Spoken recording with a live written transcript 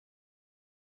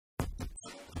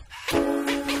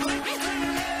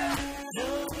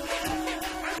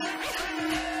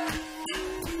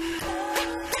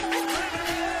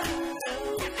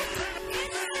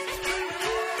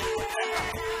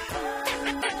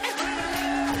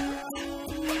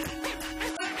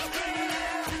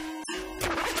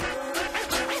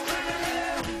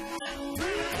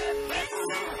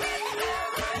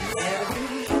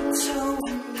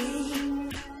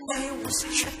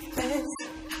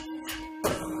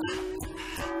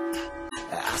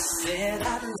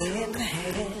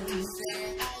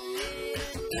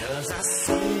'Cause I've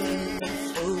seen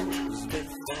fools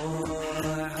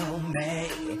before me,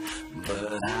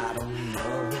 but I don't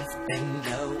know if they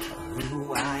know who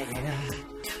I am.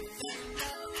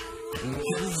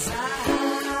 'Cause I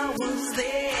was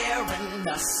there and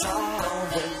I saw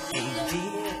what they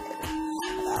did.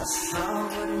 I saw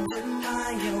it with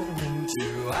my own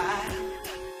two eyes.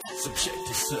 So check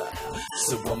this out.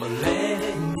 So I'ma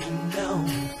letting you know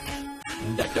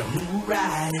that the who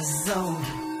ride is on,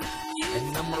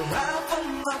 and I'ma ride for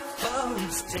my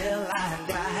folks till I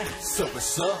die. So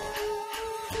what's up?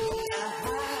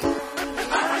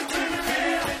 I can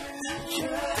feel it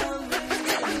coming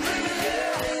in the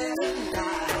air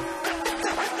tonight.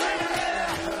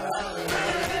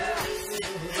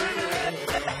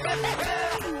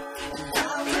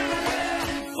 I've been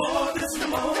waiting for this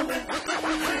moment.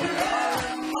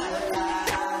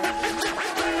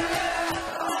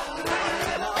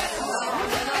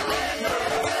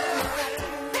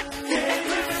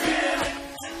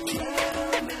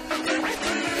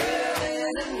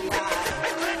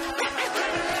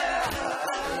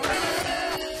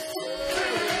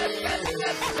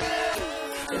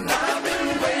 And I've been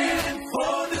waiting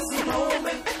for this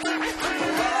moment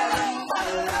all my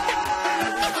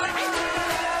life.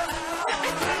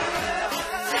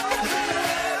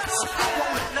 So I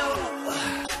wanna know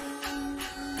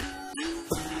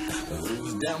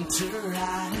who's down to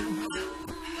ride,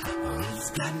 who's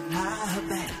got my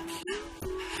back.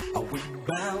 Are we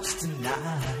bounce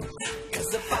tonight? 'Cause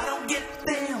if I don't get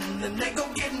them, then they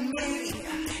gon' get me,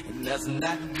 and that's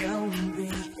not gonna be.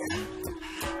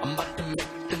 I'm about to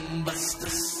make them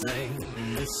busters sing.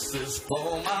 This is for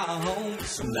my home.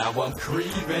 So now I'm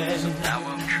creeping.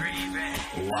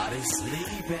 While they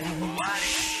sleeping.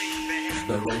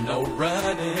 There ain't no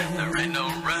running.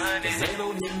 'Cause they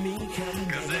don't hear me coming.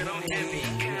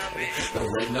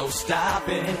 There ain't no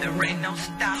stopping.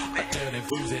 Turning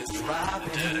fools is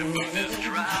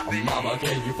dropping. Mama,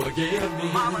 can you forgive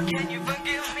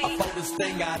me? For this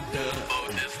thing I done.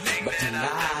 But tonight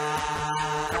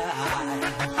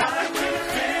I can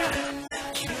feel it.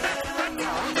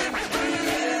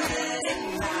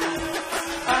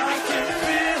 I can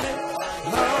feel it.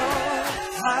 Lord,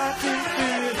 I can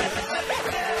feel it.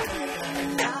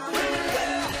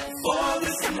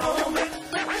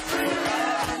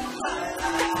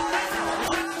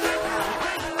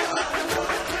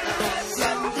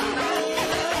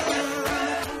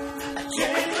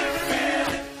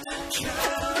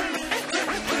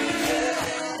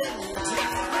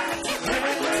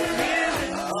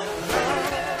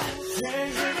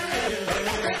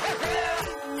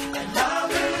 And I've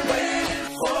been waiting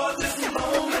for this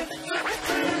moment.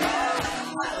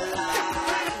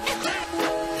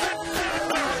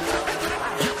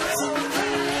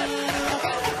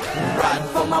 Riding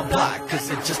for my block, 'cause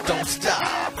it just don't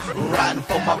stop. Riding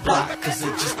for my block, 'cause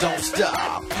it just don't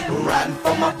stop. Riding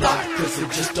for my block, 'cause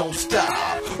it just don't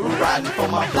stop. Riding for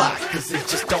my block, 'cause it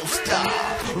just don't stop.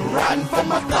 Riding for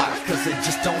my block, 'cause it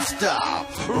just don't stop.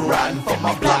 Riding for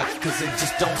my block, 'cause it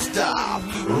just don't stop.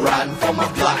 Riding for my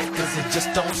block, 'cause it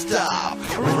just don't stop.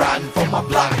 Riding for my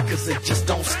block, 'cause it just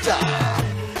don't stop.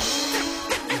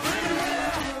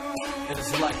 And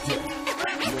it's like that,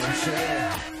 you know what I'm saying?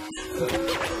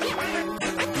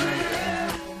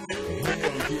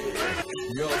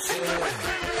 You know what I'm saying?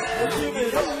 Give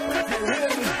it up if you hear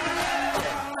me.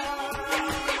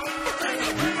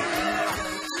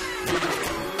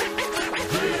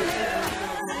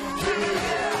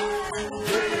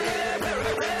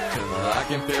 I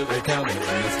can feel it coming,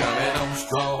 it's coming on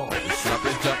strong.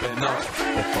 Something's jumping off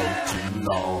before too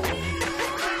long.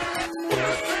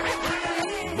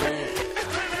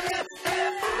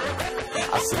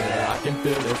 I said I can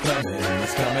feel it coming,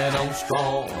 it's coming on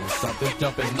strong. Something's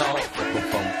jumping off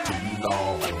before too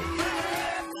long.